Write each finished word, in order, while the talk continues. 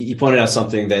You pointed out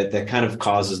something that kind of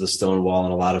causes the stone wall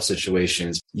in a lot of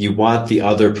situations. You want the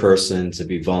other person to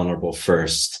be vulnerable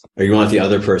first, or you want the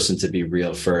other person to be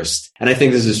real first. And I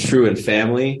think this is true in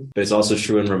family, but it's also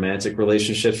true in romantic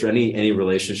relationships, or any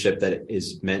relationship that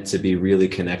is meant to be really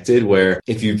connected, where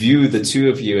if you view the two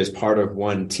of you as part of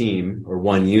one team or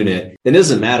one unit, it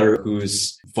doesn't matter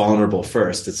who's vulnerable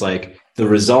first. It's like the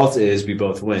result is we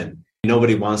both win.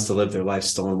 Nobody wants to live their life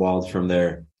stonewalled from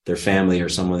their family or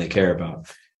someone they care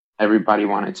about. Everybody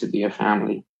wanted to be a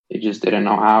family. They just didn't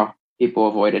know how. People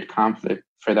avoided conflict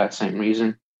for that same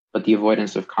reason. But the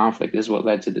avoidance of conflict is what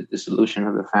led to the dissolution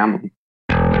of the family.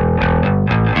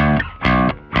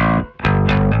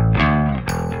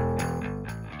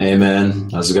 Hey, man.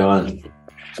 How's it going?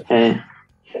 Hey,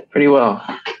 pretty well.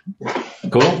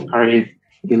 Cool. How are you?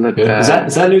 You look good. Is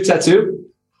that a new tattoo?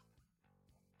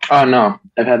 Oh, no.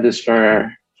 I've had this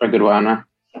for a good while now.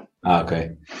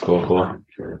 Okay. Cool.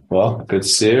 Well, good to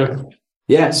see you.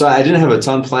 Yeah, so I didn't have a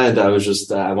ton planned. I was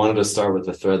just, I wanted to start with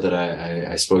the thread that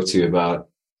I spoke to you about,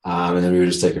 and then we would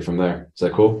just take it from there. Is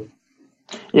that cool?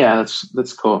 Yeah,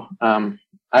 that's cool. I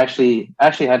actually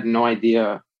had no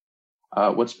idea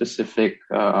what specific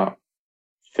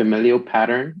familial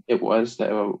pattern it was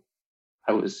that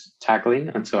I was tackling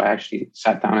until I actually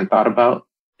sat down and thought about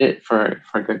it for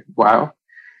a good while,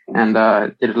 and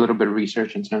did a little bit of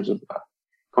research in terms of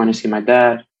going to see my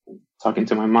dad, talking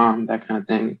to my mom, that kind of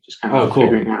thing, just kind of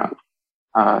figuring out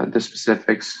the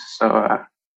specifics. So,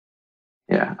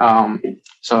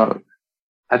 so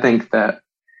I think that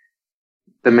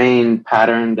the main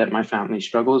pattern that my family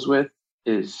struggles with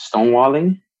is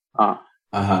stonewalling.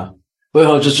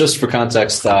 Well, just for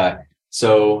context,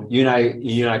 so you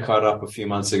and I caught up a few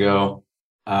months ago,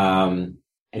 and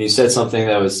you said something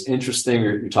that was interesting.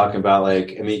 You're talking about,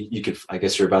 like, I mean, I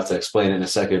guess you're about to explain it in a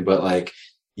second, but like,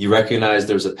 you recognize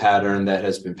there's a pattern that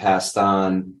has been passed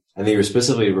on. I think you're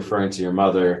specifically referring to your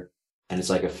mother, and it's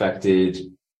like affected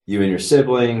you and your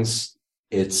siblings.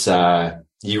 It's,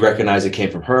 you recognize it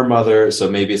came from her mother. So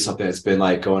maybe it's something that's been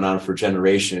like going on for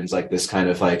generations, like this kind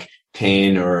of like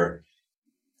pain or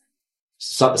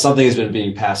something has been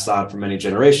being passed on for many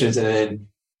generations. And then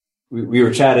we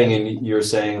were chatting and you were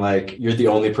saying like, you're the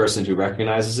only person who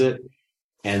recognizes it.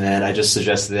 And then I just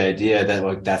suggested the idea that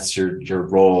like, that's your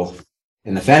role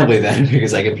in the family then,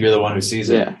 because like if you're the one who sees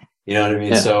it, you know what I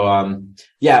mean? Yeah. So,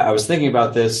 I was thinking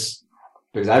about this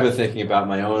because I've been thinking about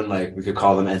my own, like we could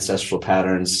call them ancestral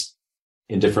patterns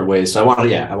in different ways. So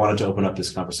I wanted to open up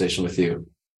this conversation with you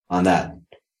on that.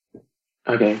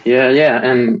 Okay. Yeah.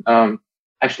 And,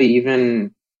 actually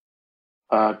even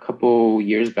a couple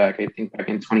years back, I think back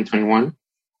in 2021,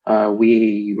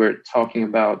 we were talking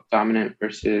about dominant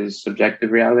versus subjective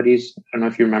realities. I don't know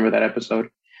if you remember that episode.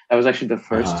 That was actually the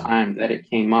first time that it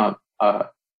came up.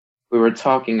 We were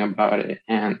talking about it,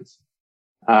 and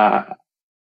I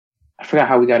forgot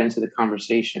how we got into the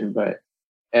conversation, but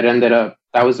it ended up,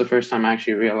 that was the first time I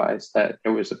actually realized that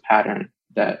there was a pattern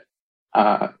that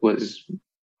was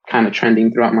kind of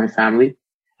trending throughout my family.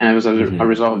 And it was a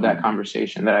result of that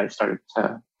conversation that I started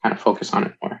to kind of focus on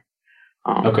it more.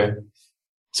 Okay.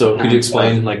 So could you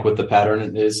explain like what the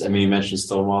pattern is? I mean, you mentioned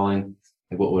stonewalling.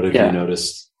 Like what have you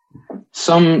noticed?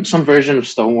 Some version of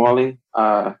stonewalling.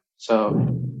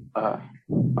 So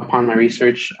upon my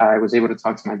research, I was able to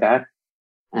talk to my dad.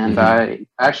 And I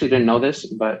actually didn't know this,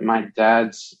 but my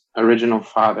dad's original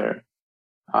father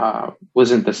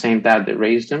wasn't the same dad that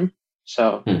raised him.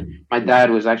 So my dad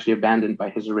was actually abandoned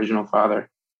by his original father.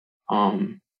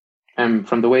 And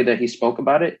from the way that he spoke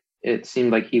about it, it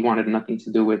seemed like he wanted nothing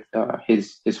to do with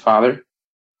his father.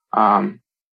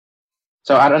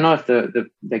 So I don't know if the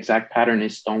exact pattern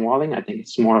is stonewalling. I think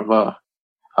it's more of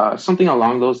a something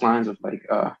along those lines of like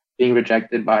being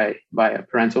rejected by a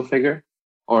parental figure,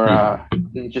 or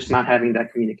just not having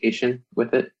that communication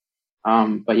with it.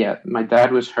 But yeah, my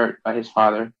dad was hurt by his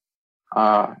father,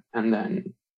 and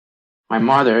then my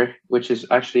mother, which is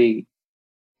actually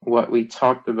what we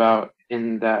talked about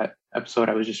in that episode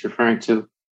I was just referring to.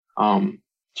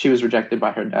 She was rejected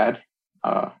by her dad.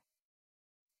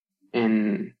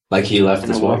 Like he left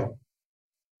as well?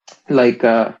 Like,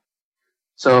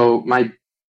 so my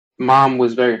mom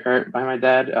was very hurt by my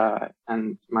dad,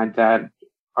 and my dad,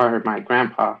 or my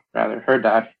grandpa, rather, her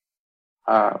dad,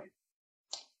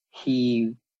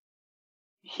 he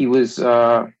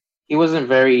wasn't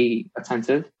very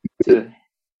attentive to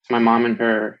my mom and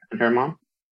her mom.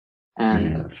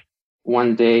 And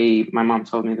one day my mom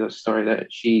told me the story that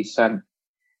she sat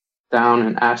down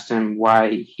and asked him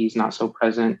why he's not so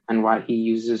present and why he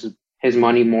uses his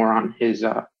money more on his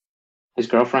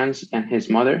girlfriends and his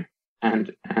mother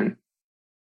and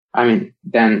I mean,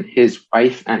 than his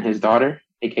wife and his daughter.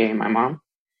 aka my mom,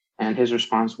 and his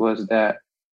response was that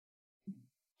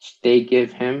they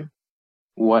give him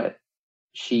what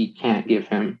she can't give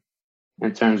him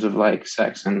in terms of like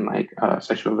sex and like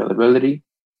sexual availability.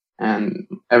 And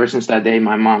ever since that day,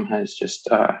 my mom has just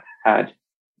had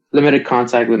limited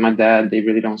contact with my dad. They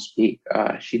really don't speak.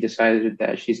 She decided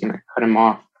that she's going to cut him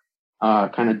off,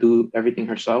 kind of do everything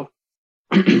herself.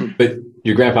 But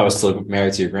your grandpa was still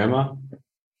married to your grandma?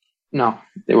 No,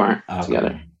 they weren't Okay.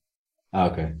 together.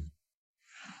 Okay.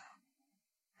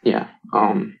 Yeah.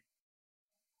 But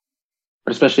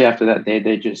especially after that day,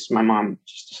 my mom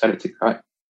just decided to cut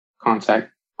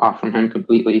contact off from him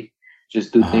completely,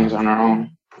 just do things on her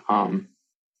own.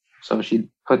 So she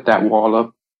put that wall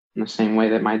up in the same way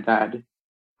that my dad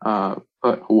put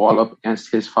a wall up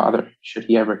against his father. Should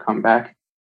he ever come back,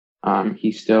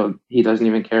 he doesn't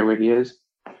even care where he is.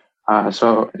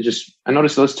 So I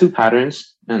noticed those two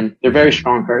patterns, and they're very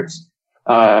strong hurts.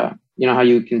 You know how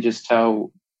you can just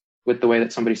tell with the way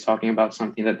that somebody's talking about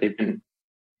something that they've been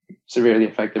severely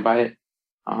affected by it.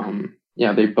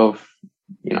 Yeah, they both,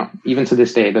 you know, even to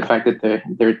this day, the fact that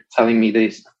they're telling me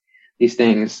these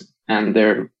things, and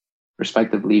they're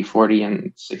respectively 40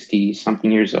 and 60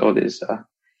 something years old, is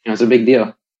it's a big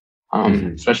deal.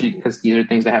 Especially because these are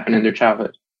things that happen in their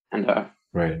childhood, and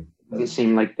right. It doesn't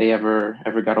seem like they ever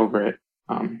got over it.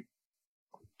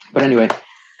 But anyway,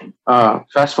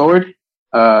 fast forward,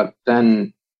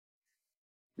 then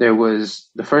there was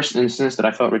the first instance that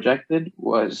I felt rejected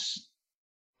was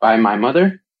by my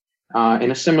mother.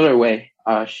 In a similar way,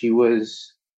 it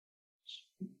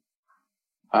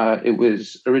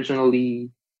was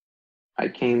originally, I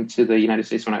came to the United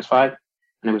States when I was 5,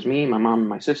 and it was me, my mom, and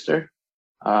my sister.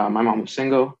 My mom was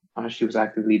single. She was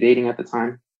actively dating at the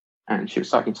time, and she was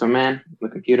talking to a man on the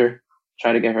computer,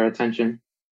 tried to get her attention.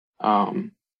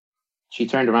 She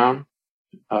turned around,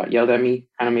 yelled at me,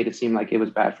 kind of made it seem like it was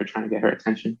bad for trying to get her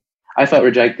attention. I felt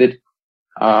rejected.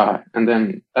 And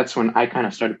then that's when I kind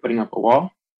of started putting up a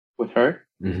wall with her.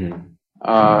 And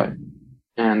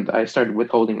I started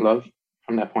withholding love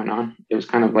from that point on. It was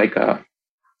kind of like,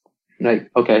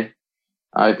 okay,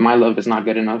 if my love is not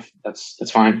good enough,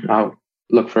 that's fine. I'll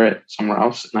look for it somewhere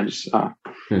else. And I just,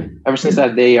 ever since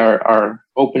that day, our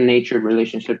open natured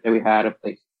relationship that we had of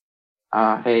like,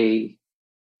 hey,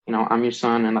 you know, I'm your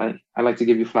son, and I like to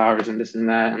give you flowers and this and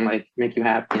that, and like make you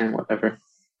happy and whatever.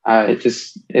 It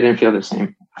didn't feel the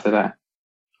same after that.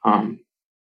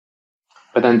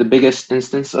 But then the biggest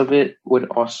instance of it would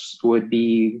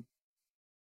be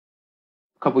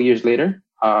a couple years later,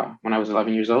 when I was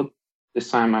 11 years old. This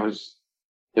time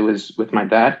it was with my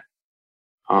dad.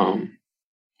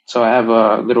 So I have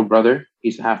a little brother.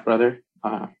 He's a half brother.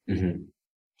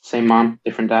 Same mom,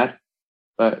 different dad.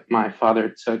 But my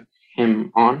father took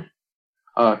him on,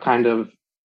 kind of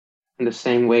in the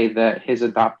same way that his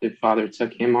adoptive father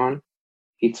took him on.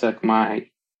 He took my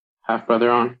half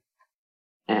brother on.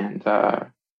 And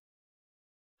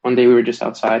one day we were just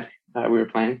outside. We were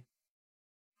playing.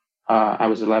 I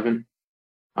was 11.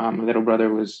 My little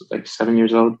brother was like 7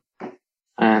 years old.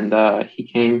 And he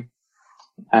came.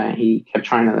 He kept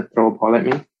trying to throw a ball at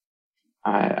me.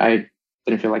 I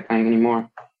didn't feel like playing anymore.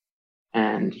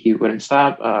 And he wouldn't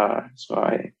stop. So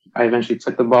I eventually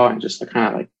took the ball and just kind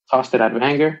of like tossed it out of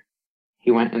anger.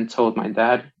 He went and told my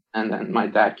dad. And then my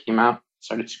dad came out,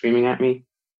 started screaming at me,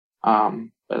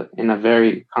 but in a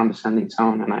very condescending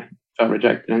tone. And I felt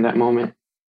rejected in that moment.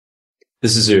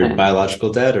 This is your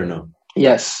biological dad or no?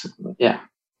 Yes. Yeah.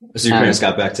 So your parents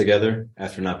got back together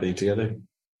after not being together?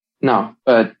 No,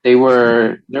 but they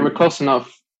were close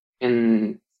enough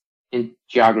in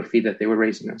geography that they were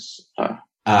raising us.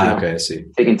 Okay, I see.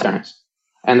 Taking turns.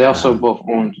 And they also both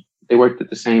they worked at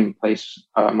the same place.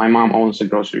 My mom owns a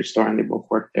grocery store, and they both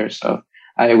worked there. So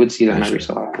I would see them every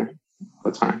so often,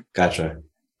 all the time. Gotcha.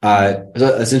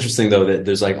 It's interesting though that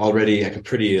there's like already like a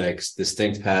pretty like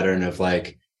distinct pattern of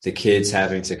like the kids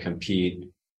having to compete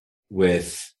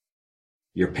with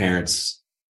your parents'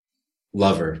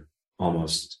 lover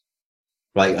almost.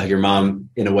 Like your mom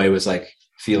in a way was like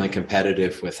feeling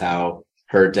competitive with how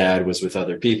her dad was with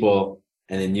other people,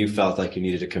 and then you felt like you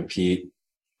needed to compete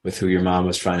with who your mom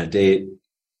was trying to date.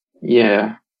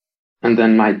 Yeah. And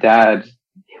then my dad,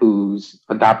 whose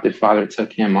adoptive father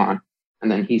took him on,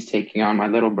 and then he's taking on my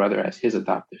little brother as his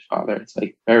adoptive father. It's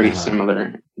like very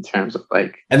similar in terms of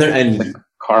like, like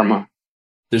karma.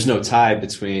 There's no tie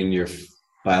between your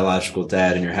biological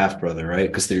dad and your half brother, right?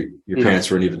 Because your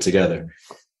parents weren't even together.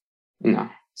 No.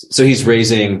 So he's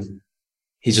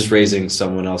just raising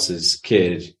someone else's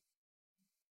kid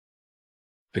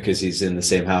because he's in the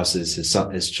same house as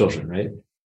his children, right?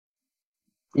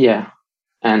 Yeah.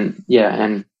 And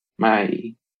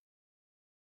my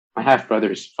my half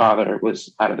brother's father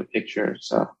was out of the picture.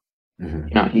 So,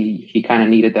 Mm-hmm. he kind of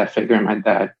needed that figure, and my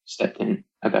dad stepped in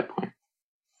at that point.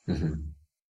 Mm-hmm.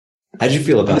 How'd you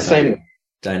feel And the about that same,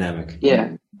 dynamic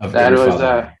yeah, of that your was,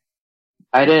 father?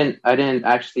 I didn't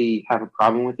actually have a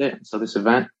problem with it. So this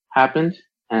event happened,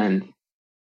 and,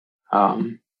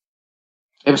 um,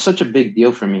 it was such a big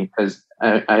deal for me because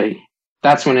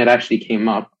that's when it actually came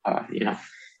up. It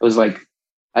was like,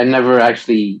 I never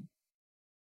actually,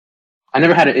 I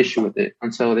never had an issue with it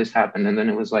until this happened. And then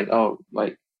it was like, oh,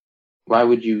 like, why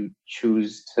would you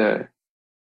choose to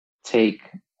take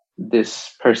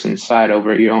this person's side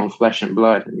over your own flesh and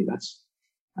blood? I mean,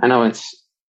 I know it's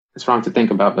wrong to think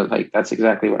about, but like, that's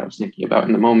exactly what I was thinking about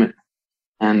in the moment.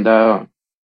 And, and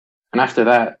after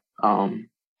that,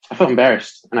 I felt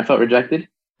embarrassed and I felt rejected.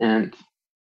 And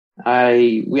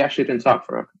we actually didn't talk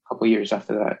for a couple of years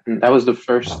after that. And that was the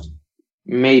first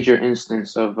major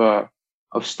instance of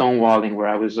stonewalling where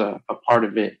I was a part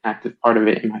of it, active part of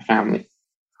it in my family.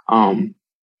 Um,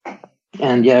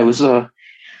 and yeah,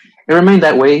 it remained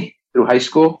that way through high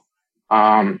school,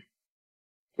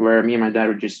 where me and my dad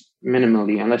were just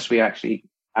minimally, unless we actually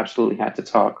absolutely had to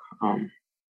talk.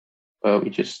 But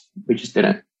we just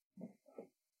didn't.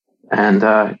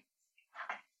 And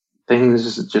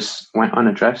things just went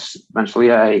unaddressed.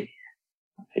 Eventually, I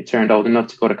turned old enough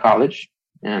to go to college,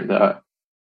 and I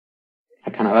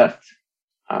kind of left.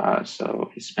 So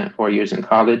I spent 4 years in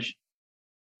college.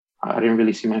 I didn't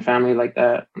really see my family like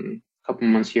that. And a couple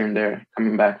months here and there,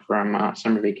 coming back from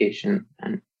summer vacation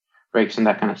and breaks and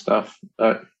that kind of stuff.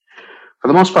 But for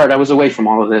the most part, I was away from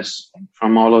all of this,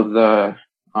 from all of the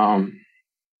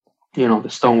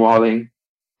stonewalling,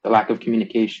 the lack of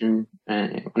communication,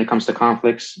 and when it comes to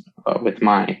conflicts with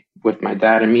my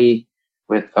dad and me,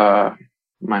 with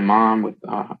my mom, with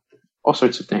all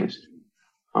sorts of things.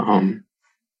 Um,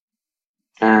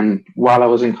 and while I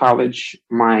was in college,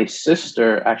 my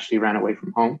sister actually ran away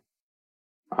from home.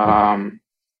 Um,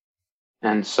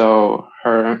 and so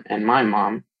her and my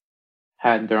mom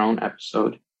had their own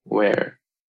episode where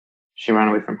she ran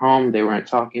away from home. They weren't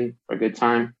talking for a good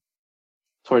time.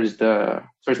 Towards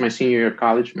my senior year of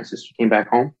college, my sister came back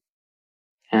home,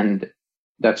 and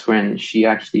that's when she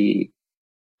actually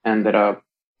ended up.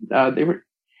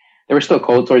 They were still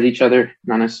cold towards each other,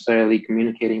 not necessarily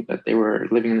communicating, but they were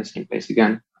living in the same place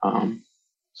again.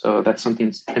 So that's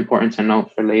something important to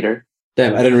note for later.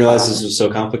 Damn, I didn't realize this Uh, was so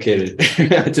complicated.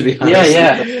 To be yeah, honest,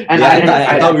 yeah, and yeah,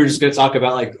 I thought we were just going to talk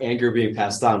about like anger being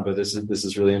passed on, but this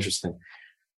is really interesting.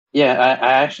 yeah,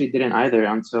 I actually didn't either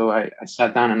until I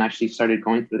sat down and actually started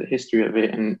going through the history of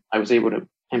it, and I was able to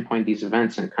pinpoint these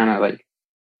events and kind of like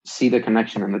see the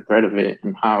connection and the thread of it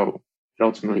and how it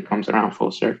ultimately comes around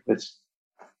full circle. It's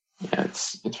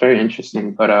very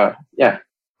interesting. But yeah,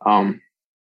 um,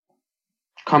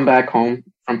 come back home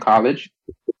from college.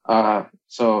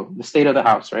 So the state of the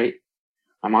house, right?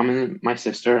 My mom and my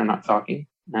sister are not talking,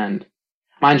 and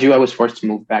mind you, I was forced to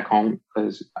move back home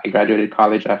because I graduated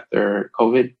college after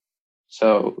COVID.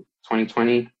 So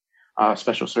 2020,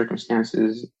 special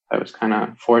circumstances, I was kind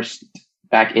of forced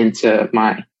back into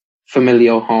my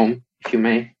familial home, if you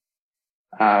may.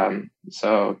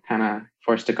 So kind of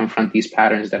forced to confront these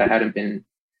patterns that I hadn't been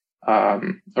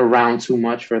around too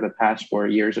much for the past 4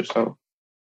 years or so.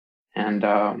 And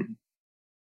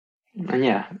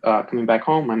yeah, coming back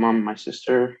home, my mom and my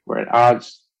sister were at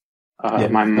odds. Yeah.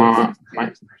 My mom,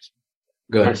 my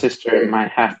sister, and my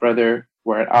half brother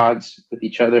were at odds with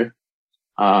each other.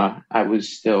 I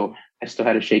still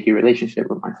had a shaky relationship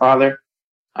with my father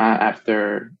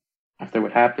after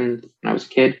what happened when I was a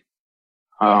kid.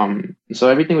 So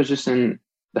everything was just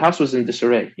the house was in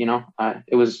disarray.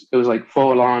 It was like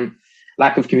full on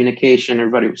lack of communication.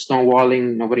 Everybody was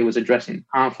stonewalling. Nobody was addressing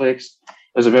conflicts.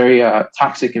 It was a very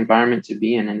toxic environment to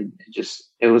be in, and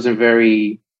it wasn't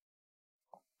very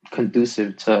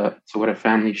conducive to what a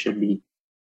family should be.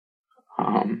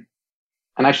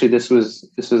 And actually, this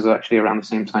was actually around the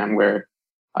same time where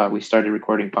we started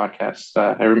recording podcasts.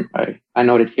 I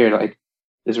noted here, like,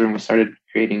 this is when we started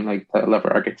creating like the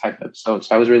lover archetype episodes.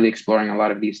 So I was really exploring a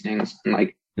lot of these things and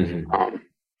like in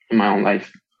my own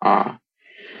life. And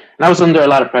I was under a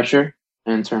lot of pressure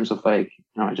in terms of like,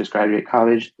 I just graduated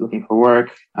college, looking for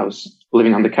work. I was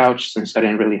living on the couch since I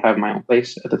didn't really have my own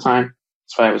place at the time.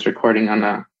 That's why I was recording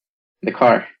on the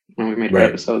car when we made our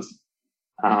episodes.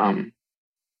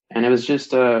 And it was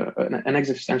just an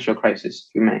existential crisis,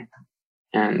 if you may.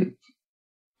 And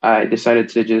I decided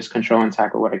to just control and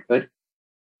tackle what I could.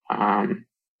 And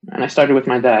I started with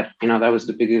my dad. That was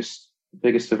the biggest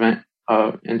event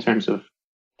in terms of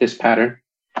this pattern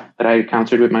that I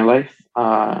encountered with my life.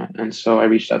 And so I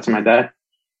reached out to my dad.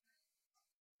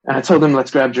 And I told him,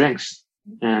 let's grab drinks.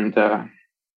 And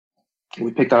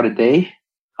we picked out a day.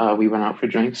 We went out for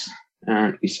drinks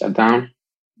and we sat down.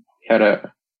 We had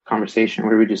a conversation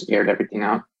where we just aired everything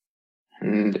out.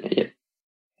 And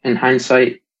in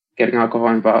hindsight, getting alcohol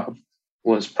involved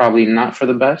was probably not for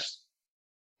the best,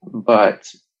 but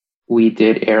we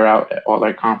did air out all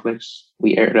our conflicts.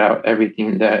 We aired out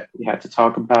everything that we had to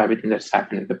talk about, everything that's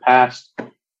happened in the past.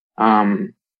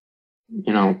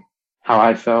 You know, how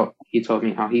I felt. He told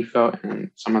me how he felt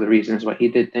and some of the reasons why he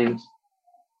did things.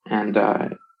 And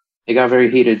it got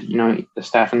very heated. You know, the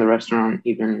staff in the restaurant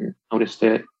even noticed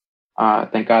it.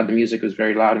 Thank God the music was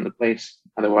very loud in the place.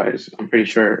 Otherwise, I'm pretty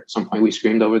sure at some point we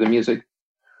screamed over the music.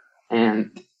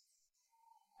 And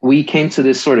we came to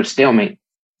this sort of stalemate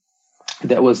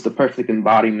that was the perfect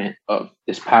embodiment of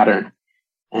this pattern.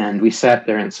 And we sat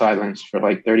there in silence for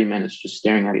like 30 minutes, just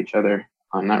staring at each other,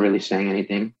 not really saying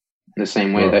anything, in the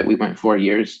same way that we went 4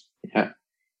 years. Yeah.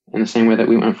 In the same way that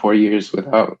we went 4 years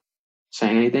without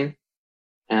saying anything.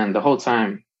 And the whole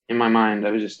time in my mind,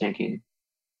 I was just thinking,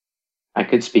 I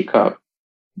could speak up,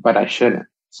 but I shouldn't.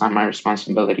 It's not my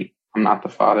responsibility. I'm not the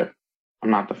father. I'm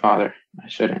not the father. I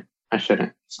shouldn't.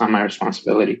 It's not my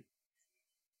responsibility.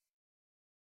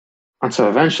 Until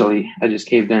eventually I just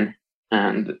caved in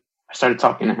and I started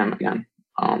talking to him again.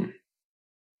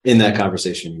 In that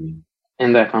conversation, you mean?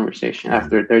 In that conversation,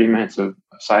 after 30 minutes of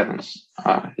silence,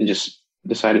 I just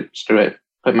decided to screw it,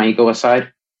 put my ego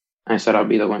aside. And I said I'll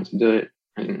be the one to do it.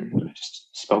 And I just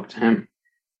spoke to him.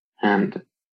 And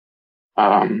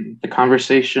the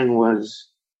conversation was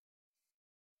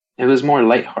more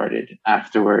lighthearted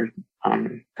afterward,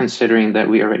 considering that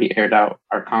we already aired out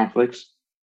our conflicts.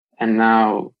 And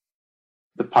now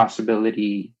the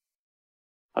possibility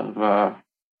of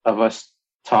us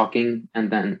talking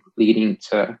and then leading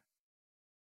to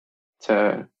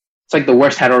it's like the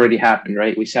worst had already happened,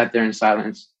 right? We sat there in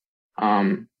silence,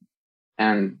 and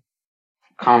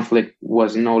conflict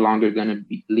was no longer going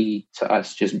to lead to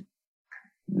us just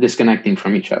disconnecting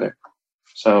from each other.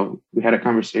 So we had a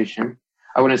conversation.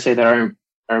 I wouldn't say that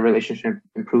our relationship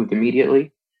improved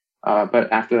immediately,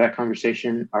 but after that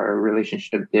conversation, our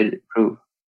relationship did improve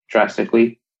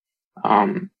drastically.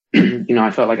 You know,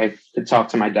 I felt like I could talk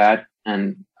to my dad,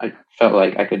 and I felt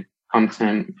like I could come to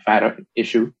him if I had an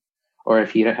issue, or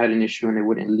if he had an issue and it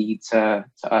wouldn't lead to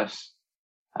us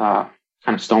kind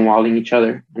of stonewalling each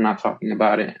other and not talking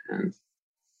about it, and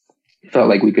felt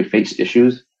like we could face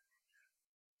issues.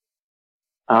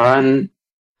 And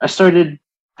I started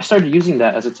using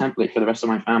that as a template for the rest of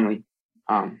my family.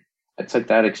 I took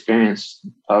that experience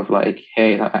of like,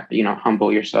 hey, you know,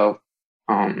 humble yourself.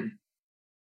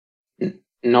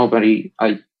 Nobody,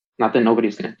 not that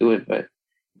nobody's going to do it, but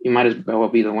you might as well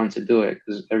be the one to do it,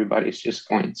 because everybody's just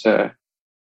going to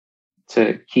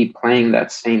keep playing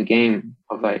that same game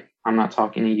of like, I'm not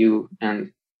talking to you.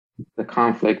 And the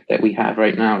conflict that we have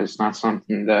right now is not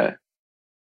something that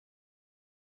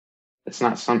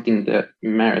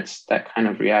merits that kind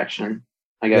of reaction.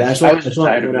 I guess I just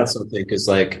want to point out something, because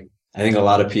like I think a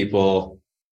lot of people,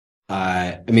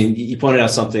 I mean, you pointed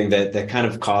out something that kind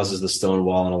of causes the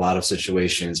stonewall in a lot of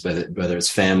situations, whether it's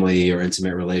family or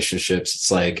intimate relationships. It's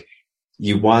like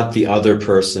you want the other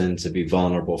person to be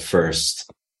vulnerable first,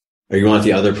 or you want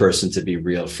the other person to be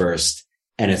real first.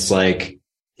 And it's like,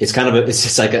 it's kind of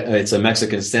it's a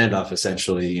Mexican standoff,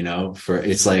 essentially, you know,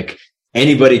 it's like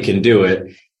anybody can do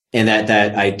it. And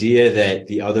that idea that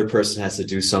the other person has to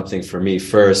do something for me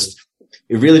first,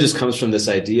 it really just comes from this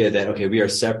idea that, okay, we are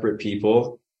separate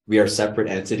people. We are separate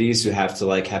entities who have to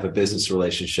like have a business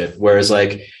relationship. Whereas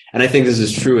like, and I think this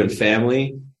is true in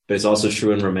family, but it's also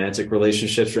true in romantic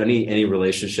relationships, or any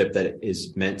relationship that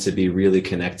is meant to be really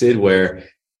connected, where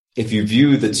if you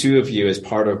view the two of you as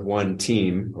part of one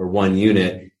team or one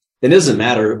unit, then it doesn't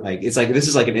matter. Like, it's like, this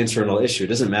is like an internal issue. It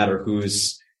doesn't matter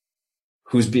who's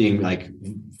being like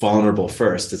vulnerable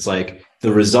first. It's like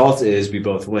the result is we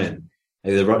both win.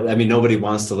 I mean, nobody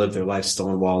wants to live their life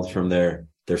stonewalled from their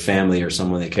family or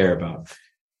someone they care about.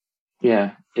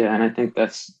 Yeah. And I think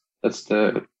that's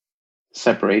the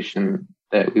separation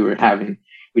that we were having.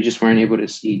 We just weren't able to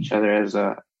see each other as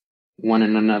one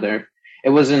and another.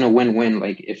 It wasn't a win-win.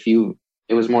 Like it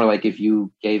was more like if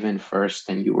you gave in first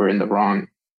and you were in the wrong,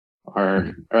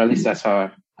 or at least that's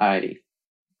how I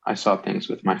saw things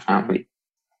with my family.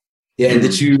 Yeah. And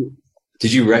did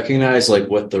you recognize like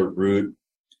what the root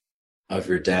of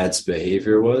your dad's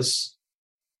behavior was?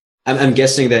 I'm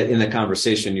guessing that in the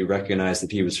conversation you recognized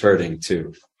that he was hurting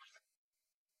too.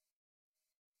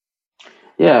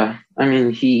 Yeah, I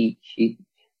mean,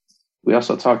 we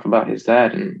also talked about his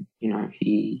dad, and you know,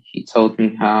 he told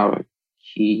me how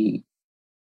he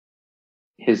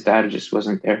his dad just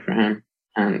wasn't there for him.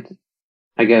 And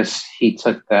I guess he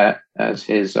took that as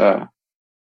his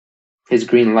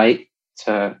green light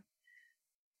to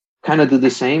kind of do the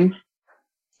same.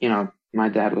 You know, my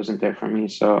dad wasn't there for me,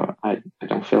 so I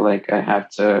don't feel like I have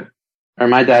to, or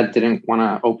my dad didn't want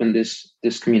to open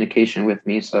this communication with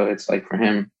me. So it's like for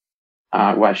him,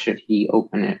 why should he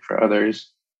open it for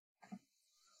others?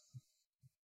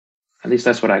 At least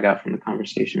that's what I got from the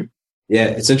conversation. Yeah,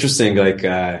 it's interesting. Like,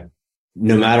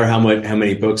 no matter how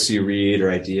many books you read or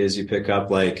ideas you pick up,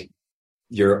 like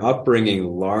your upbringing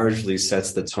largely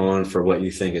sets the tone for what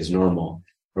you think is normal,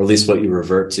 or at least what you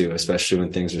revert to, especially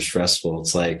when things are stressful.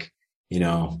 It's like, you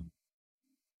know,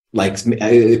 like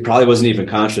it probably wasn't even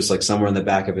conscious. Like somewhere in the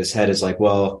back of his head is like,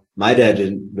 well, my dad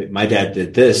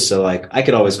did this. So like, I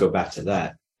could always go back to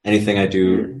that. Anything I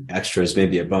do extra is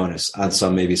maybe a bonus on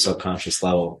some maybe subconscious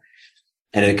level.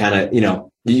 And it kind of, you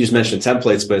know, you just mentioned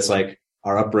templates, but it's like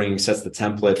our upbringing sets the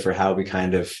template for how we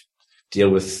kind of deal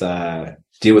with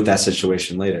that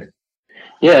situation later.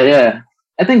 Yeah.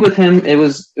 I think with him, it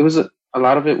was a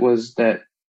lot of it was that,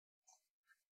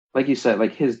 like you said,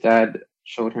 like his dad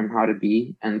showed him how to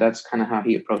be, and that's kind of how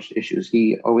he approached issues.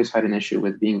 He always had an issue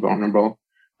with being vulnerable,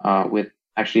 with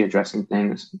actually addressing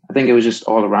things. I think it was just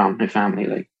all around my family.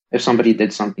 Like if somebody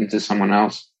did something to someone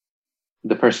else,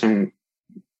 the person,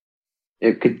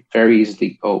 it could very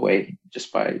easily go away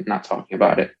just by not talking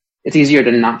about it. It's easier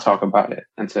to not talk about it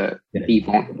than to be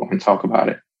vulnerable and talk about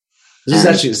it.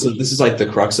 This is like the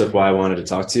crux of why I wanted to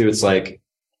talk to you. It's like,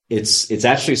 it's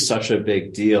actually such a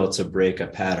big deal to break a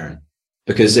pattern,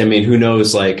 because I mean, who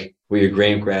knows, like what your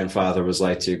great grandfather was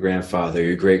like to your grandfather,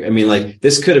 I mean, like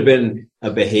this could have been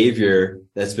a behavior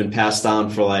that's been passed on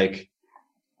for like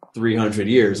 300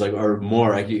 years, like, or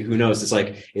more, like who knows? It's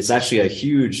like, it's actually a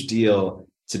huge deal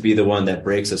to be the one that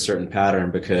breaks a certain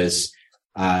pattern, because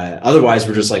otherwise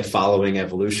we're just like following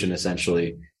evolution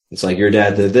essentially. It's like your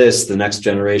dad did this, the next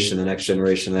generation, the next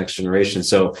generation, the next generation.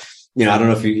 So, you know, I don't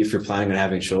know if you're planning on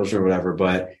having children or whatever,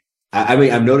 but I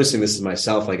mean, I'm noticing this in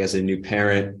myself, like as a new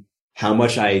parent, how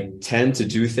much I tend to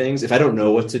do things. If I don't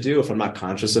know what to do, if I'm not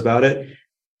conscious about it,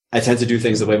 I tend to do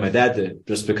things the way my dad did,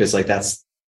 just because like that's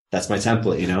my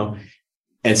template, you know?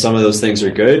 And some of those things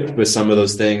are good, but some of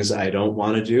those things I don't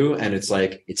want to do. And it's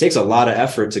like, it takes a lot of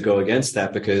effort to go against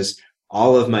that, because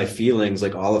all of my feelings,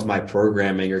 like all of my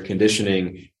programming or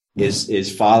conditioning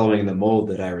is following the mold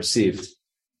that I received.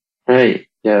 Right.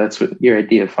 Yeah. That's what your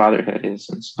idea of fatherhood is.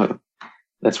 And so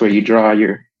that's where you draw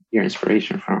your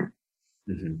inspiration from.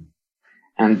 Mm-hmm.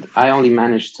 And I only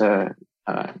managed to,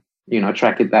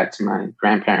 track it back to my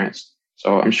grandparents.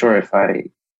 So I'm sure if I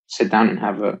sit down and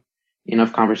have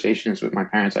enough conversations with my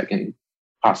parents, I can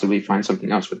possibly find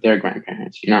something else with their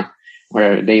grandparents,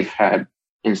 where they've had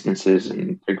instances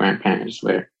in their grandparents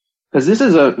because this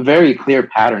is a very clear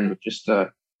pattern of just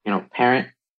parent,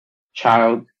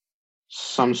 child,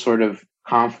 some sort of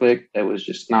conflict that was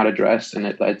just not addressed, and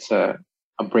it led to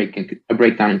a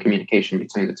breakdown in communication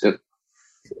between the two.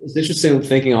 It's interesting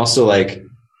thinking also, like,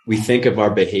 we think of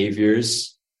our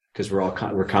behaviors, because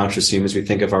we're conscious humans. We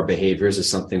think of our behaviors as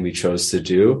something we chose to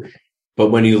do.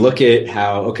 But when you look at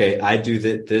how, okay, I do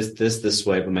this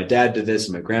way, but my dad did this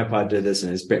and my grandpa did this,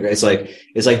 and it's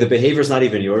like the behavior is not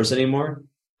even yours anymore.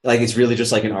 Like, it's really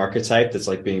just like an archetype that's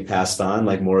like being passed on,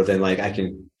 like more than like I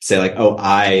can say like, oh,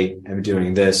 I am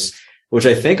doing this, which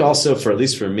I think also, for at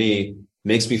least for me,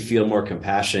 makes me feel more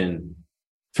compassion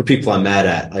for people I'm mad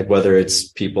at, like whether it's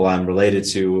people I'm related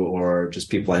to or just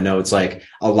people I know. It's like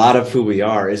a lot of who we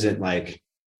are isn't like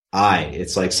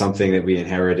it's like something that we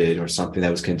inherited or something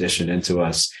that was conditioned into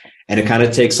us. And it kind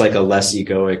of takes like a less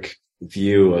egoic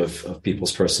view of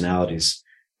people's personalities.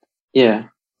 Yeah.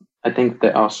 I think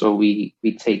that also we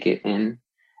take it in,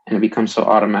 and it becomes so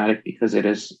automatic because it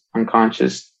is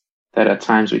unconscious, that at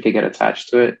times we could get attached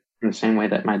to it in the same way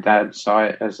that my dad saw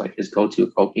it as like his go-to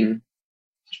coping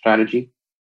strategy.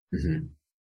 Mm-hmm.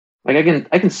 Like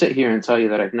I can sit here and tell you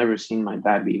that I've never seen my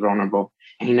dad be vulnerable,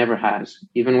 and he never has.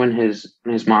 Even when his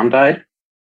mom died,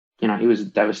 he was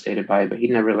devastated by it, but he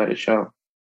never let it show.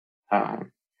 I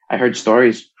heard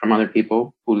stories from other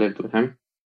people who lived with him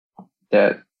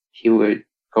that he would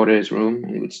go to his room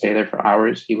and he would stay there for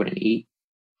hours. He wouldn't eat.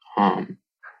 Then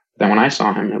when I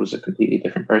saw him, it was a completely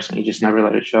different person. He just never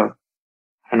let it show.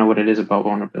 I don't know what it is about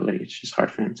vulnerability. It's just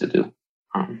hard for him to do.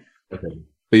 Okay.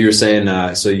 But you were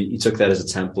saying, so you took that as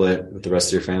a template with the rest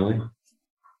of your family?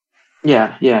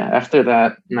 Yeah. After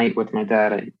that night with my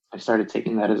dad, I started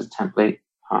taking that as a template.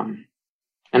 In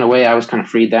a way, I was kind of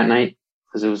freed that night,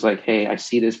 because it was like, hey, I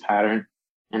see this pattern,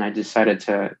 and I decided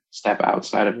to step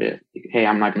outside of it. Like, hey,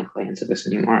 I'm not going to play into this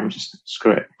anymore. I'm just,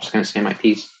 screw it. I'm just going to say my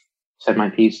piece, said my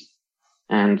piece.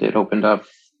 and it opened up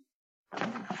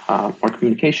more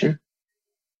communication.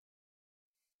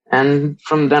 And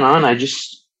from then on, I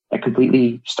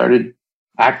completely started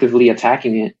actively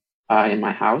attacking it in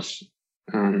my house.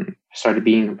 I started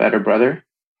being a better brother.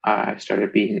 I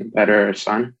started being a better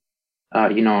son.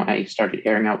 I started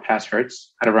airing out past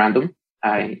hurts at a random.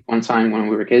 One time when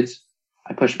we were kids,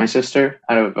 I pushed my sister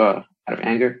out of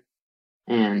anger,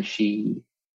 and she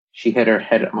hit her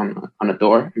head on a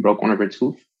door and broke one of her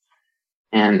teeth.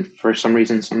 And for some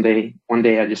reason, one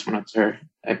day, I just went up to her.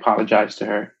 I apologized to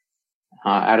her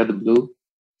out of the blue,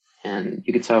 and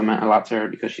you could tell it meant a lot to her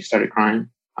because she started crying.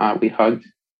 We hugged,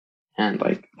 and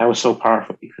like that was so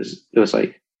powerful because it was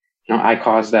like, I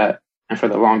caused that, and for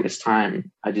the longest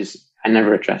time, I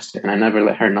never addressed it, and I never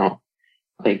let her know.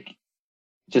 Like,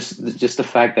 just the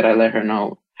fact that I let her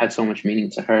know had so much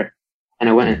meaning to her, and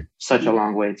it went such a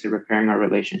long way to repairing our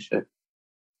relationship.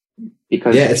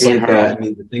 Because Yeah, it's me and like her,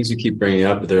 the things you keep bringing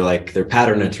up, they're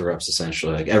pattern interrupts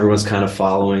essentially. Like everyone's kind of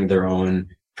following their own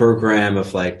program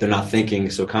of like they're not thinking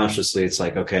so consciously. It's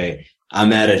like, okay, I'm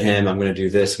mad at him. I'm going to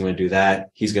do this. I'm going to do that.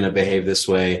 He's going to behave this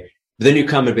way. But then you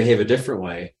come and behave a different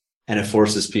way, and it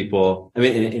forces people. I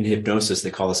mean, in hypnosis, they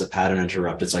call this a pattern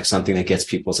interrupt. It's like something that gets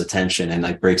people's attention and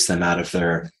like breaks them out of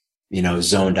their,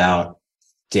 zoned out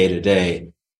day to day,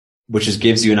 which just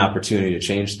gives you an opportunity to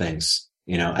change things.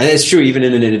 And it's true even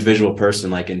in an individual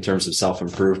person, like in terms of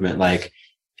self-improvement, like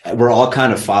we're all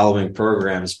kind of following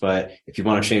programs, but if you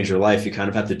want to change your life, you kind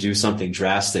of have to do something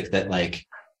drastic that like,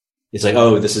 it's like,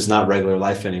 oh, this is not regular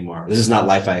life anymore. This is not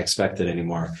life I expected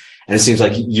anymore. And it seems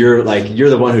like you're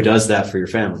the one who does that for your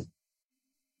family.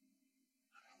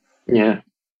 yeah,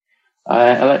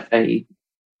 I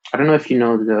don't know if you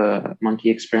know the monkey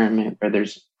experiment where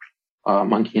there's a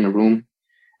monkey in a room,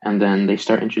 and then they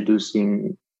start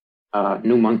introducing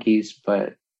new monkeys,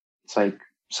 but it's like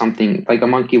something like a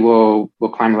monkey will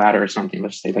climb a ladder or something.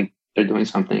 Let's say like they're doing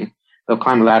something. They'll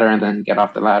climb a ladder and then get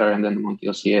off the ladder, and then the monkey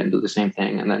will see it and do the same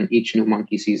thing. And then each new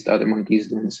monkey sees the other monkeys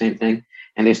doing the same thing,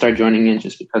 and they start joining in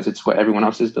just because it's what everyone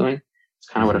else is doing. It's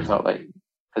kind of what it felt like,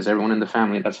 because everyone in the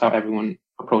family, that's how everyone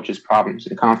approaches problems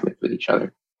and conflict with each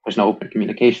other. There's no open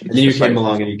communication. And then you came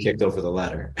along and you kicked over the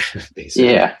ladder,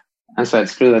 basically. Yeah, and said,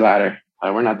 "Screw the ladder.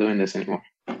 We're not doing this anymore."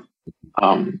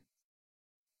 But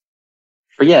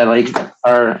yeah, like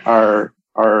our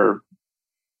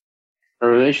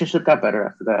relationship got better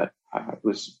after that.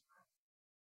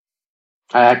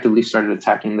 I actively started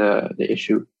attacking the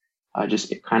issue,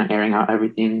 just kind of airing out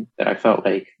everything that I felt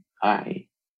like I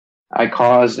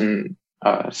caused, and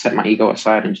set my ego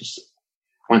aside and just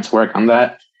went to work on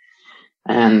that.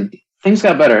 And things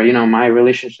got better. My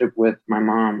relationship with my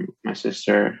mom, my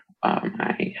sister,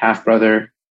 my half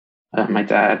brother, my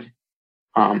dad,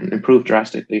 improved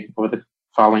drastically over the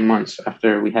following months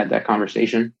after we had that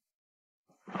conversation.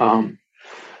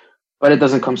 But it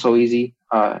doesn't come so easy.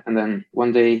 And then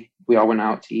one day we all went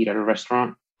out to eat at a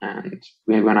restaurant, and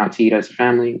we went out to eat as a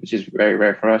family, which is very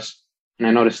rare for us. And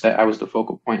I noticed that I was the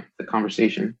focal point of the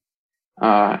conversation.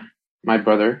 My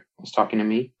brother was talking to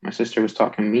me, my sister was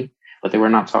talking to me, but they were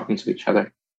not talking to each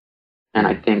other. And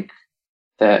I think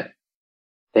that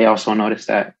they also noticed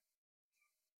that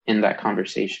in that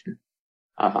conversation.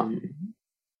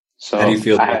 So how do you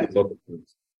feel about the focal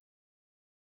points?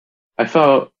 I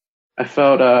felt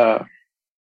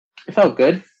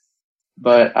good,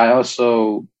 but I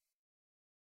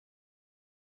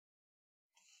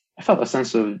felt a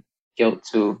sense of guilt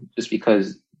too, just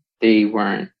because they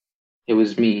weren't. It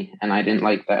was me, and I didn't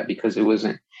like that because it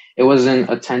wasn't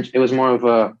attention. It was more of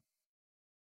a,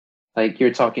 like,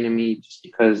 you're talking to me just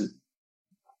because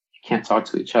you can't talk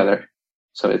to each other.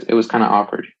 So it was kind of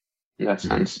awkward in that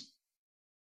sense.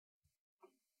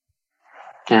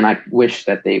 And I wish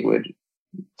that they would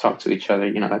talk to each other.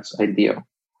 That's ideal.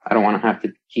 I don't want to have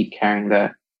to keep carrying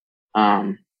that.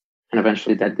 And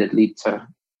eventually that did lead to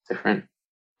different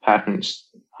patterns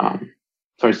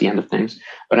towards the end of things.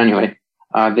 But anyway,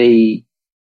 they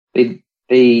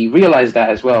realized that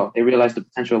as well. They realized the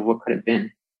potential of what could have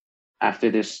been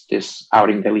after this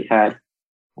outing that we had,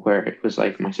 where it was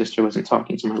like my sister wasn't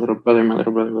talking to my little brother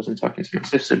wasn't talking to my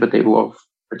sister, but they both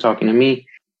were talking to me.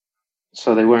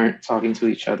 So they weren't talking to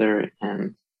each other,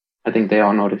 and I think they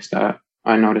all noticed that.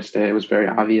 I noticed it. It was very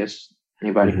obvious.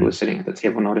 Anybody who was sitting at the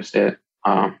table noticed it.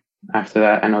 After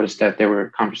that, I noticed that there were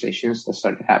conversations that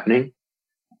started happening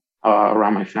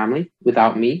around my family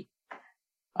without me.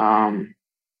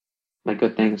 Like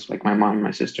good things, like my mom and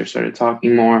my sister started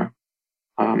talking more.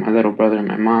 My little brother and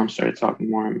my mom started talking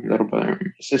more. My little brother and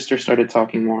my sister started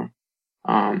talking more.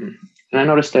 And I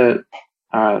noticed that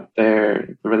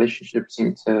the relationship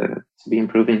seemed to be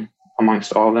improving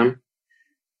amongst all of them.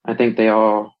 I think they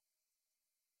all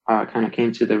kind of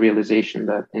came to the realization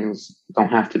that things don't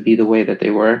have to be the way that they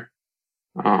were.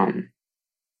 Um,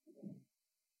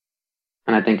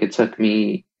 and I think it took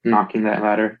me knocking that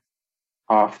ladder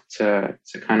off to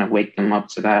kind of wake them up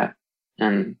to that.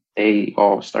 And they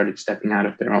all started stepping out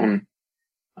of their own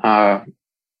uh,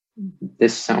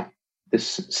 this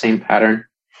this same pattern.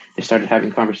 They started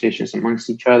having conversations amongst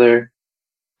each other,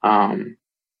 and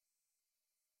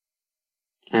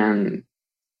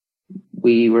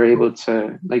we were able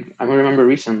to, like, I remember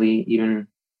recently, even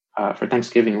for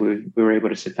Thanksgiving, we were able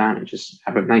to sit down and just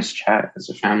have a nice chat as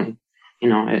a family. You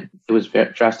know, it was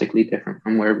very drastically different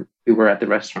from where we were at the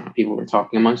restaurant. People were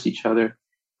talking amongst each other,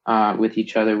 with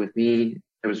each other, with me.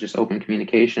 There was just open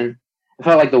communication. I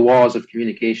felt like the walls of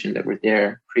communication that were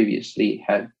there previously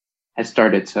had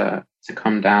started to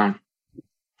come down,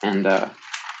 and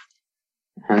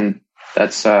and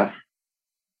that's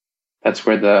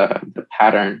where the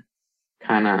pattern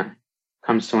kind of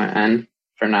comes to an end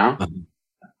for now.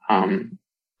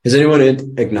 Has anyone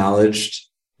acknowledged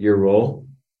your role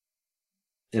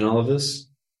in all of this?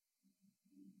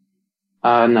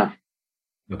 No.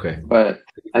 Okay. But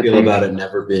How do you feel about it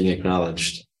never being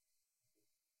acknowledged?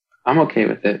 I'm okay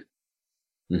with it.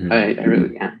 Mm-hmm. I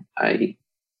really am.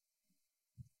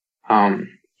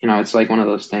 You know, it's like one of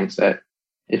those things that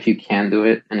if you can do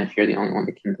it, and if you're the only one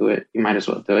that can do it, you might as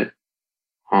well do it.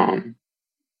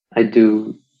 I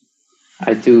do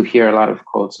hear a lot of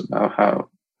quotes about how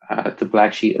the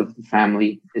black sheep of the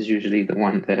family is usually the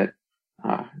one that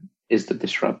is the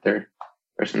disruptor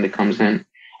person that comes in,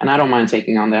 and I don't mind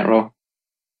taking on that role,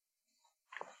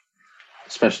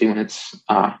 especially when it's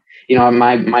you know,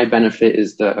 my benefit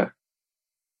is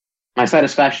my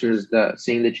satisfaction is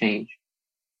seeing the change,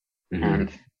 mm-hmm.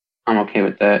 and I'm okay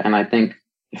with that. And I think,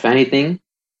 if anything,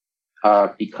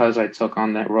 because I took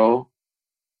on that role,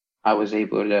 I was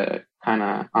able to kind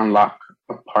of unlock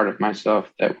a part of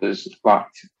myself that was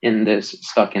locked in this,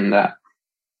 stuck in that,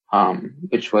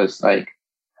 which was like,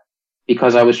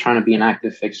 because I was trying to be an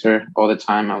active fixer all the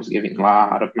time, I was giving a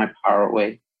lot of my power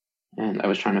away, and I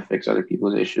was trying to fix other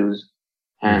people's issues.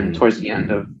 And mm-hmm. towards the end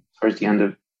of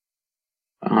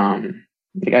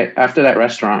like after that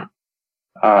restaurant,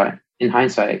 in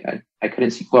hindsight, I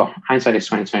couldn't see, well, hindsight is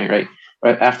 2020, right?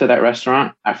 But after that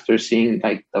restaurant, after seeing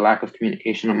like the lack of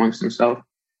communication amongst themselves,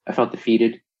 I felt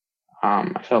defeated.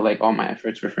 I felt like all my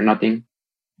efforts were for nothing.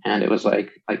 And it was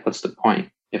like, what's the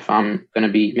point? If I'm going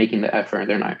to be making the effort,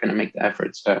 they're not going to make the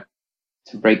efforts to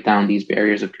break down these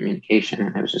barriers of communication.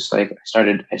 And it was just like, I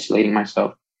started isolating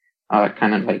myself,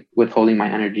 kind of like withholding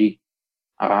my energy.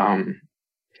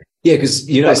 Yeah, because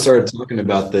you and I started talking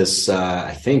about this,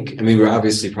 I mean, we're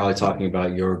obviously probably talking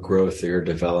about your growth or your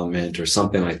development or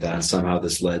something like that. And somehow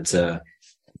this led to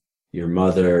your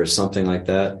mother or something like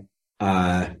that.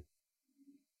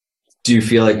 Do you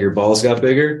feel like your balls got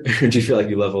bigger? Or do you feel like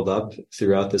you leveled up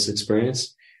throughout this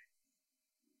experience?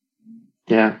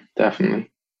 Yeah,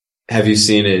 definitely. Have you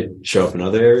seen it show up in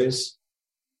other areas?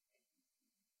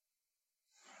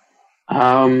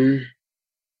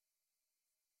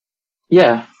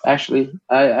 Yeah, actually,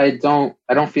 I don't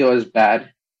feel as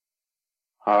bad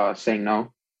saying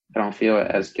no. I don't feel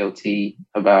as guilty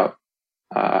about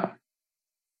I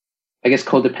guess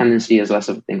codependency is less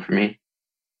of a thing for me.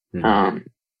 Mm-hmm.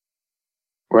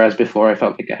 Whereas before I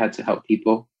felt like I had to help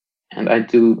people, and I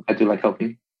do like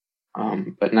helping.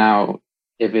 But now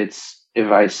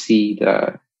if I see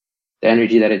the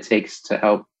energy that it takes to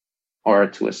help or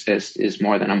to assist is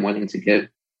more than I'm willing to give,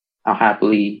 I'll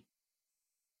happily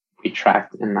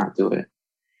retract and not do it.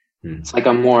 It's like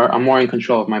I'm more in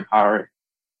control of my power.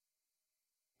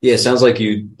 Yeah, it sounds like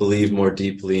you believe more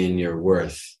deeply in your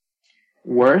worth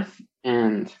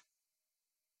and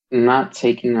not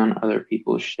taking on other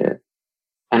people's shit.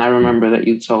 And I remember that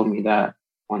you told me that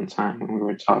one time when we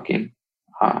were talking,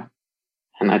 and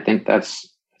I think that's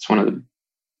one of the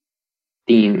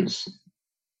themes.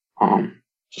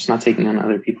 Just not taking on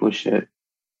other people's shit,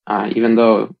 even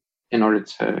though in order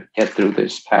to get through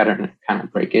this pattern and kind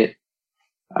of break it,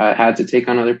 I had to take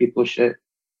on other people's shit.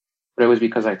 But it was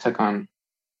because I took on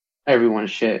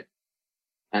everyone's shit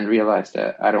and realized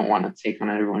that I don't want to take on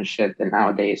everyone's shit. That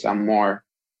nowadays I'm more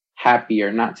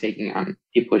happier not taking on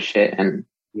people's shit and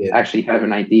actually have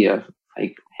an idea of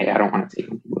like, hey, I don't want to take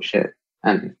on people's shit,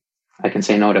 and I can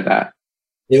say no to that.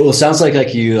 It sounds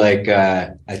like you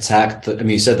attacked.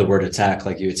 You said the word attack,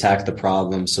 like you attacked the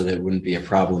problem so that it wouldn't be a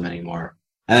problem anymore.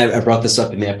 And I brought this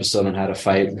up in the episode on how to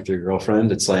fight with your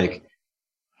girlfriend. It's like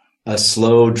a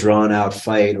slow, drawn out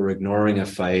fight or ignoring a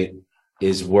fight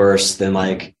is worse than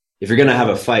like, if you're going to have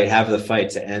a fight, have the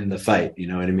fight to end the fight. You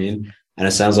know what I mean? And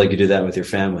it sounds like you did that with your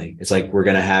family. It's like we're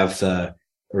gonna have the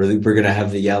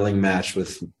yelling match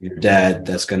with your dad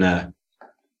that's gonna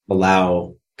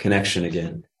allow connection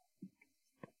again.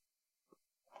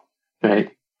 Right.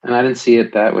 And I didn't see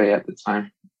it that way at the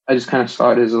time. I just kind of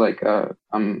saw it as like I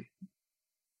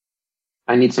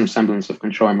need some semblance of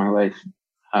control in my life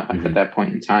at that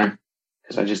point in time,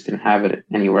 because I just didn't have it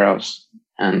anywhere else.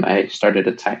 And I started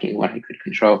attacking what I could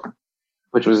control,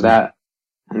 which was that.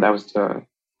 And that was the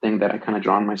thing that I kind of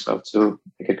drawn myself to.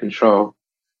 I could control,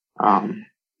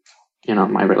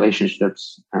 my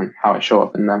relationships and how I show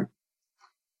up in them.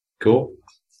 Cool.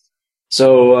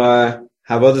 So, how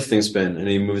have other things been? I know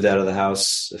you moved out of the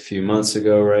house a few months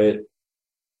ago, right?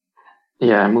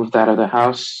 Yeah, I moved out of the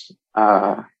house.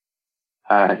 I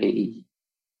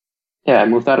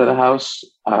moved out of the house.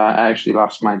 I actually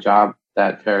lost my job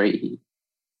that very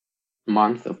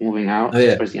month of moving out,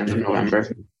 towards the end of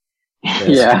November.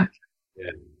 Yeah.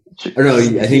 Or no,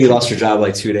 I think you lost your job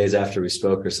like 2 days after we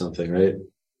spoke or something, right?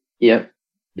 Yep.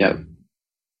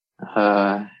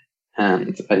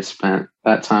 And I spent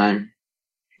that time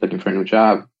looking for a new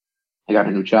job. I got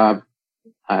a new job.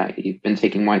 I've been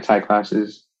taking Muay Thai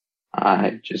classes.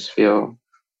 I just feel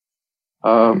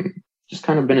just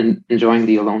kind of been enjoying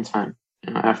the alone time.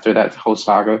 After that whole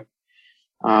saga,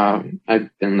 I've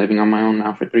been living on my own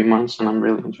now for 3 months, and I'm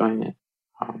really enjoying it.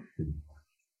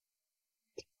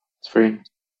 It's free.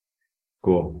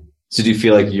 Cool. So do you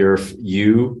feel like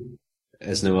you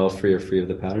as Noelfry are free of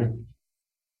the pattern?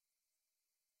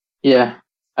 Yeah.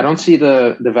 I don't see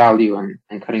the value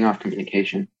in cutting off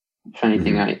communication. If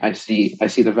anything, I see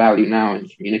the value now in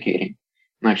communicating.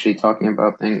 I'm actually talking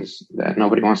about things that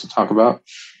nobody wants to talk about.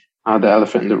 The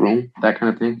elephant in the room, that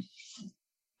kind of thing.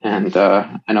 And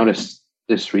I noticed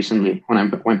this recently when I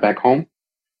went back home.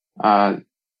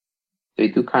 They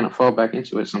do kind of fall back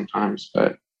into it sometimes,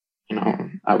 but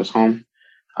I was home.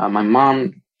 My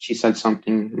mom, she said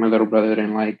something my little brother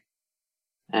didn't like,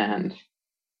 and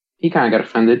he kind of got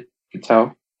offended. You could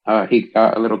tell. He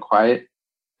got a little quiet,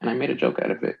 and I made a joke out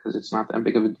of it because it's not that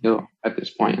big of a deal at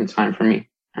this point in time for me.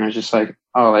 And I was just like,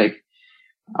 how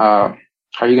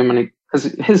are you gonna?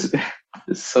 Because his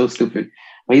is so stupid.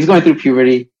 But he's going through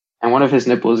puberty, and one of his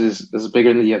nipples is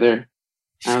bigger than the other.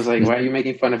 And I was like, why are you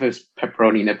making fun of his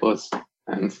pepperoni nipples?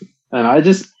 And I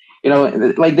just,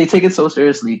 like they take it so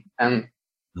seriously, and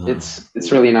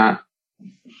it's really not.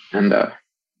 And I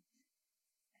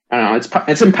don't know,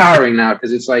 it's empowering now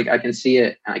because it's like I can see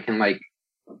it, and I can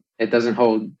it doesn't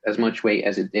hold as much weight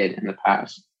as it did in the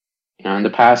past. In the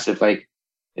past, if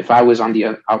I was on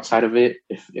the outside of it,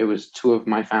 if it was two of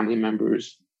my family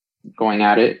members going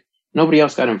at it, nobody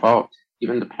else got involved.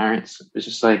 Even the parents. It was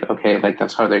just like, okay,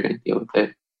 that's how they're going to deal with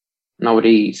it.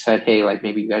 Nobody said, hey,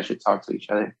 maybe you guys should talk to each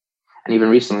other. And even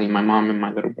recently, my mom and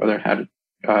my little brother had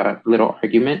a little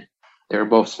argument. They were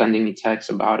both sending me texts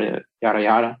about it, yada,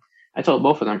 yada. I told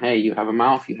both of them, hey, you have a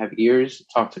mouth, you have ears,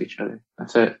 talk to each other.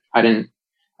 That's it. I didn't,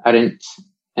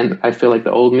 and I feel like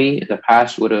the old me, the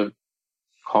past would have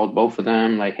called both of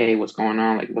them, hey, what's going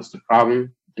on? What's the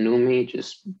problem? The new me,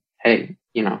 just, hey,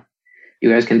 you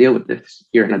guys can deal with this.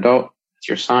 You're an adult. It's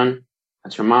your son.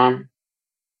 That's your mom.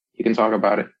 You can talk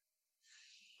about it.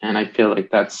 And I feel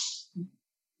like that's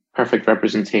perfect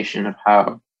representation of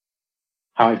how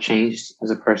I've changed as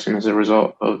a person as a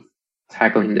result of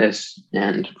tackling this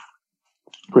and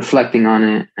reflecting on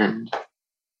it and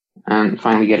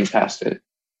finally getting past it.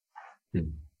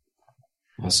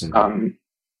 Awesome.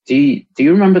 Do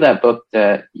you remember that book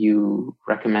that you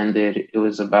recommended? It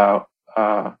was about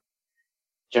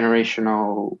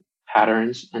generational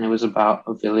patterns, and it was about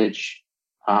a village,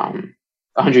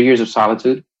 100 Years of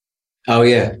Solitude. Oh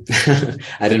yeah,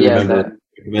 I didn't remember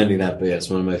recommending that, but yeah, it's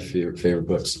one of my favorite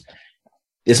books.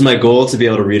 It's my goal to be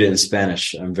able to read it in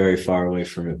Spanish. I'm very far away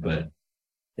from it, but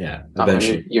yeah,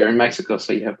 eventually. You're in Mexico,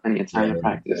 so you have plenty of time to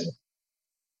practice.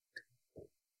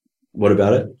 What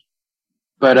about it?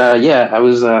 But I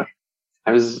was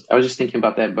just thinking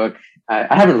about that book.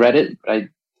 I haven't read it, but I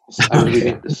was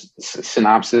reading the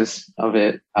synopsis of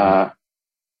it,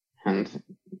 and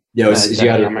yeah, you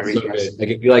got it.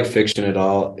 If you like fiction at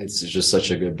all, it's just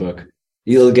such a good book.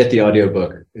 You'll get the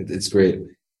audiobook. It's great.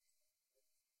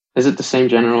 Is it the same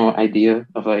general idea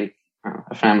of a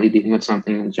family dealing with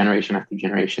something and generation after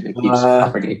generation it keeps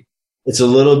propagating? It's a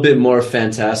little bit more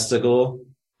fantastical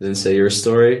than say your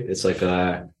story. It's like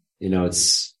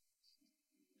it's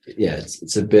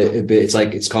a bit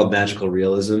it's called magical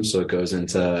realism, so it goes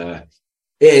into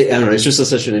I don't know, it's just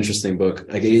such an interesting book.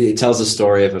 It tells the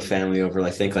story of a family over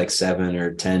I think 7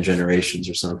 or 10 generations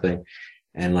or something,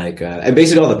 and and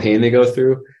basically all the pain they go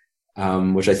through,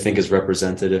 which I think is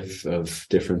representative of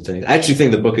different things. I actually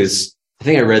think the book is I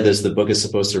think I read this. The book is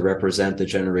supposed to represent the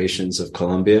generations of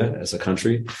Colombia as a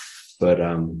country, but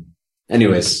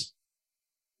anyways,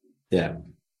 yeah,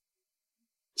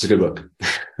 it's a good book.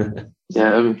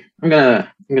 Yeah, I'm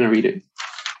gonna read it.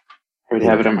 I already Cool.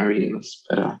 have it on my reading list,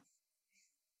 but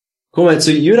Cool, man.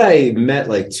 So you and I met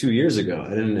like 2 years ago. I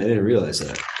didn't realize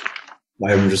that.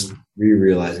 I'm just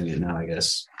realizing it now, I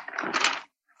guess.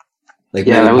 Like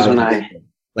yeah, many that was when podcasts,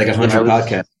 like 100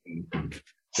 podcasts.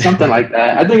 Something like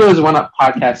that. I think it was one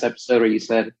podcast episode where you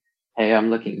said, "Hey, I'm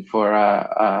looking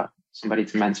for somebody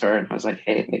to mentor," and I was like,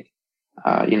 "Hey, like,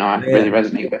 I really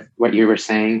resonate with what you were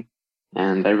saying,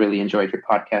 and I really enjoyed your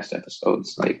podcast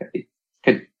episodes. Like,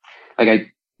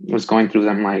 I was going through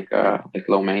them like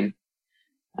lo mein,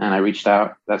 and I reached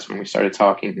out. That's when we started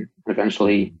talking.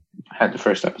 Eventually, I had the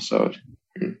first episode,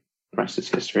 and the rest is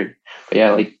history. But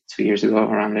yeah, like 2 years ago,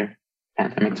 around there,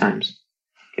 pandemic times,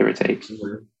 give or take.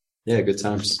 Yeah, good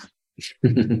times.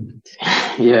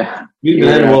 Yeah.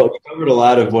 Well, we covered a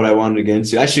lot of what I wanted to get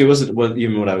into. Actually, it wasn't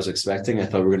even what I was expecting. I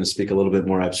thought we were going to speak a little bit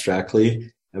more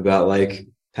abstractly about like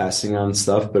passing on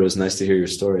stuff, but it was nice to hear your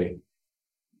story.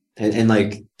 And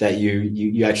like that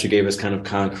you actually gave us kind of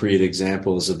concrete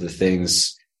examples of the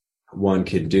things one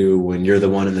could do when you're the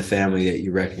one in the family that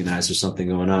you recognize there's something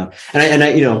going on. And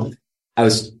I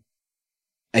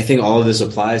think all of this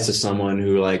applies to someone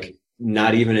who like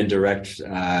not even in direct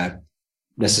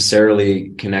necessarily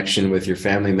connection with your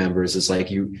family members. Is like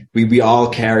we all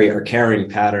are carrying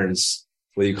patterns,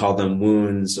 whether you call them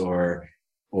wounds or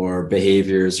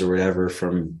behaviors or whatever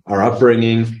from our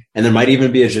upbringing. And there might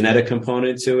even be a genetic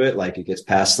component to it. Like it gets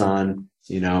passed on,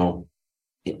 not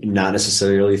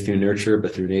necessarily through nurture,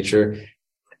 but through nature.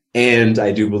 And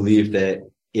I do believe that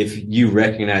if you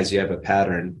recognize you have a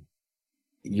pattern,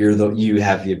 you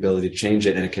have the ability to change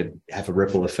it, and it could have a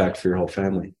ripple effect for your whole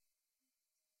family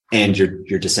and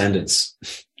your descendants.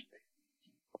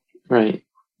 Right.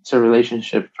 It's a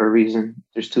relationship for a reason.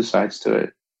 There's two sides to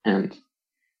it. And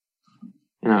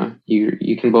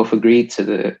you can both agree to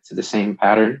the same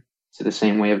pattern, to the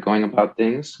same way of going about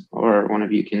things, or one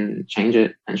of you can change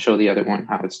it and show the other one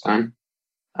how it's done,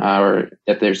 or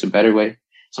that there's a better way.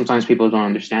 Sometimes people don't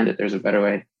understand that there's a better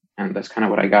way, and that's kind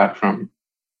of what I got from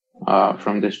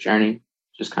this journey.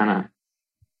 Just kind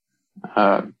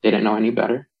of didn't know any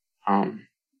better, and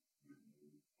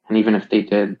even if they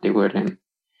did, they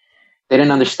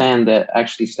didn't understand that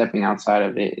actually stepping outside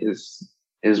of it is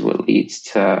what leads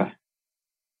to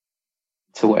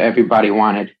what everybody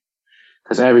wanted,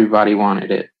 because everybody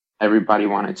wanted it. Everybody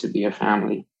wanted to be a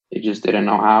family. They just didn't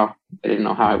know how. They didn't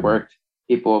know how it worked.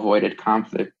 People avoided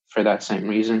conflict for that same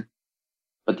reason.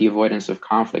 But the avoidance of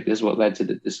conflict is what led to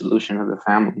the dissolution of the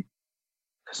family,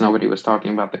 because nobody was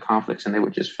talking about the conflicts, and they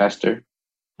would just fester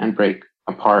and break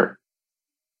apart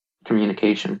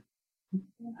communication.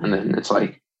 And then it's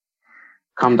like,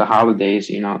 come the holidays,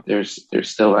 there's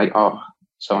still like, oh,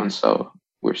 so-and-so,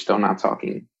 we're still not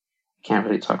talking. Can't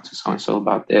really talk to so-and-so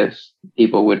about this.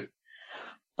 People would,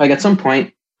 like at some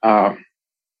point, I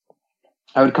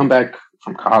would come back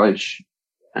from college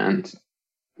and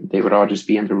they would all just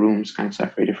be in the rooms kind of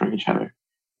separated from each other.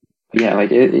 But yeah,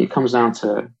 like it comes down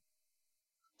to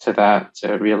that,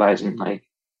 to realizing like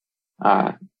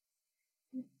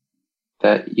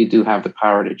that you do have the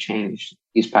power to change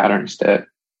these patterns that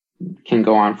can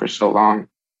go on for so long.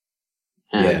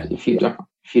 And if you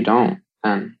don't,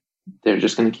 then they're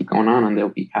just going to keep going on, and they'll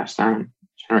be passed down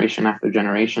generation after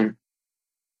generation.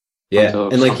 Yeah.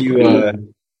 And like go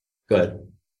ahead.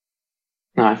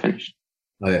 No, I finished.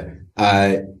 Okay.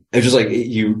 It's just like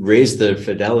you raise the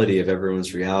fidelity of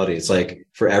everyone's reality. It's like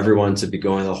for everyone to be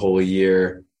going the whole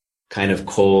year kind of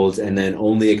cold, and then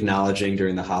only acknowledging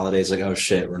during the holidays, like, oh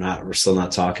shit, we're still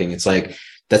not talking. It's like,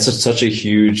 that's such a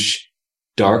huge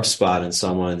dark spot in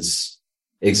someone's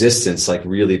existence, like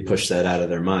really push that out of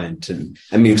their mind.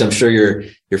 I'm sure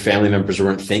your family members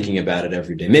weren't thinking about it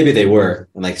every day. Maybe they were,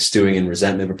 and like stewing in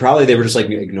resentment, but probably they were just like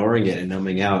ignoring it and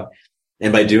numbing out.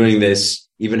 And by doing this,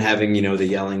 even having, the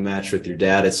yelling match with your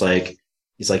dad, it's like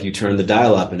you turn the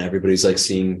dial up and everybody's like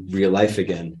seeing real life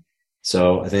again.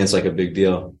 So I think it's like a big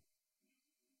deal.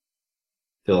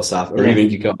 Philosophical, or even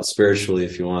you can go spiritually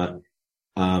if you want.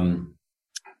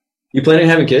 You planning on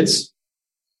having kids?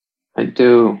 I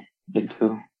do.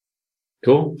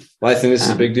 Cool. Well, I think this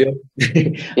is a big deal.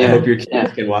 I hope your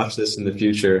kids can watch this in the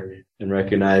future and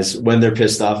recognize when they're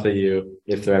pissed off at you,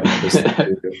 if they're ever pissed off at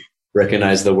you,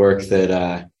 recognize the work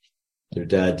that their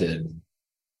dad did.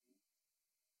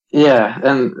 Yeah,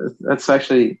 and that's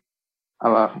actually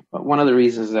one of the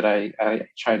reasons that I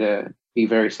try to be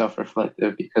very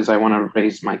self-reflective, because I want to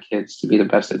raise my kids to be the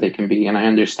best that they can be. And I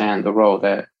understand the role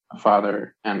that a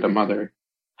father and a mother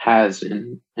has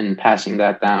in passing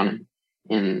that down,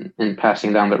 in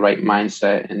passing down the right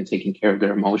mindset and taking care of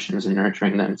their emotions and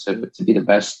nurturing them to be the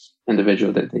best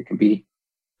individual that they could be.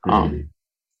 And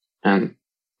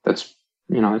that's,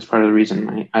 that's part of the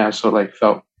reason I also like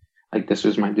felt like this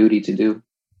was my duty to do,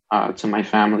 to my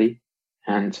family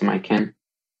and to my kin.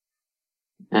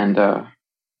 And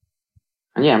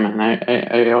yeah, man,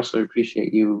 I also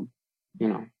appreciate you,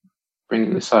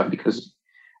 bringing this up, because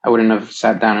I wouldn't have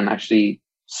sat down and actually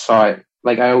saw it.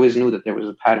 Like, I always knew that there was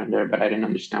a pattern there, but I didn't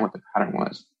understand what the pattern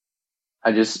was.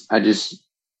 I just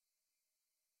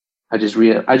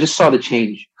saw the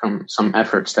change from some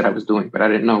efforts that I was doing, but I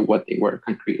didn't know what they were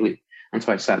concretely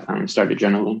until I sat down and started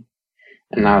journaling.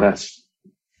 And now that's,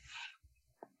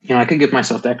 I could give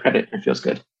myself that credit. It feels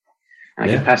good. And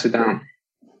I can pass it down.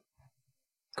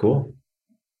 Cool,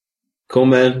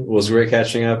 man. It was great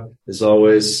catching up as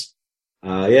always.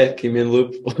 Keep me in the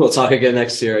loop. We'll talk again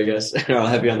next year, I guess. I'll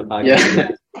have you on the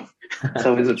podcast. Yeah. It's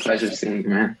always a pleasure seeing you,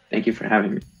 man. Thank you for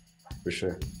having me. For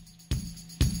sure.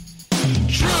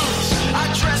 Truth,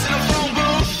 I dress